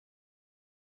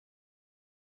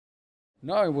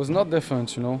No, it was not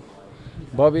different, you know.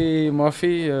 Bobby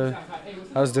Murphy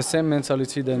has the same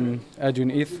mentality than Adrian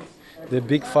Heath. They're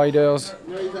big fighters.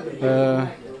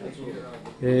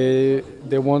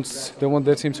 They want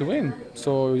their team to win.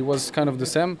 So it was kind of the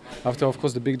same. After, of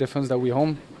course, the big difference that we're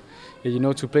home. You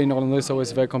know, to play in Orlando is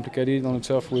always very complicated on a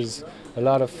turf with a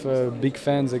lot of big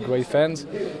fans and great fans.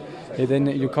 And then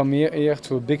you come here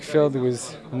to a big field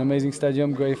with an amazing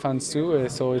stadium, great fans too.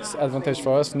 So it's advantage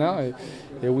for us now.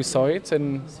 We saw it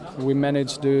and we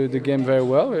managed the game very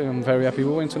well. I'm very happy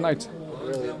we win tonight.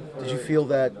 Did you feel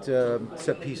that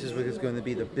set pieces was going to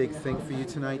be the big thing for you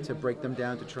tonight, to break them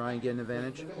down to try and get an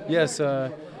advantage? Yes,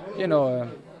 you know,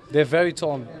 they're very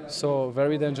tall, so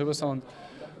very dangerous on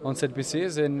set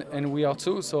pieces, and we are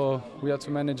too, so we have to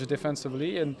manage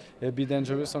defensively and be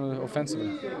dangerous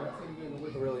offensively.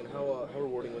 AURELIEN, how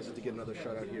rewarding was it to get another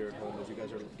shutout here at home as you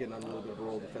guys are getting on a little bit of a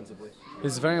roll defensively?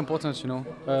 It's very important, you know.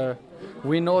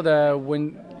 We know that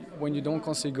when you don't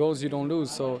concede goals, you don't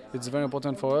lose, so it's very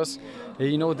important for us.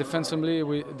 You know, defensively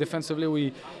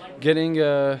we getting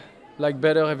like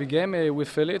better every game. We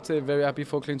feel it. Very happy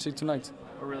for clean sheet tonight.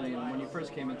 AURELIEN, when you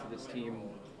first came into this team,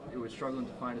 it was struggling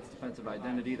to find its defensive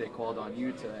identity. They called on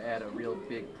you to add a real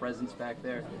big presence back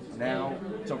there. Now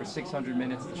it's over 600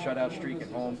 minutes, the shutout streak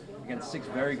at home against 6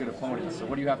 very good opponents. So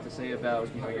what do you have to say about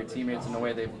your teammates and the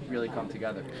way they've really come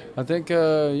together? I think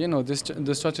you know,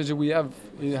 the strategy we have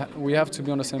to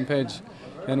be on the same page.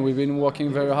 And we've been working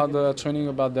very hard training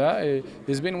about that.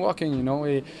 It's been working, you know.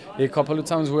 A couple of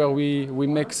times where we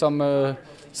make some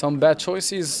bad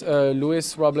choices.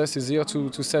 Luis Robles is here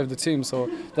to save the team, so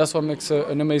that's what makes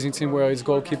an amazing team. Where his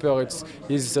goalkeeper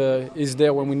is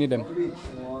there when we need him.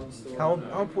 How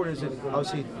important is it?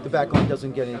 Obviously, the back line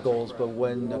doesn't get any goals, but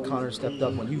when Connor stepped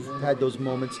up, when you've had those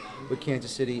moments with Kansas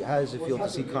City, how does it feel to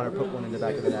see Connor put one in the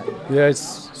back of the net? Yeah,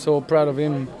 it's so proud of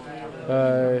him.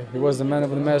 He was the man of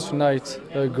the match tonight.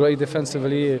 Great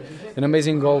defensively, an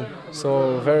amazing goal.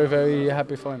 So very, very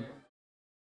happy for him.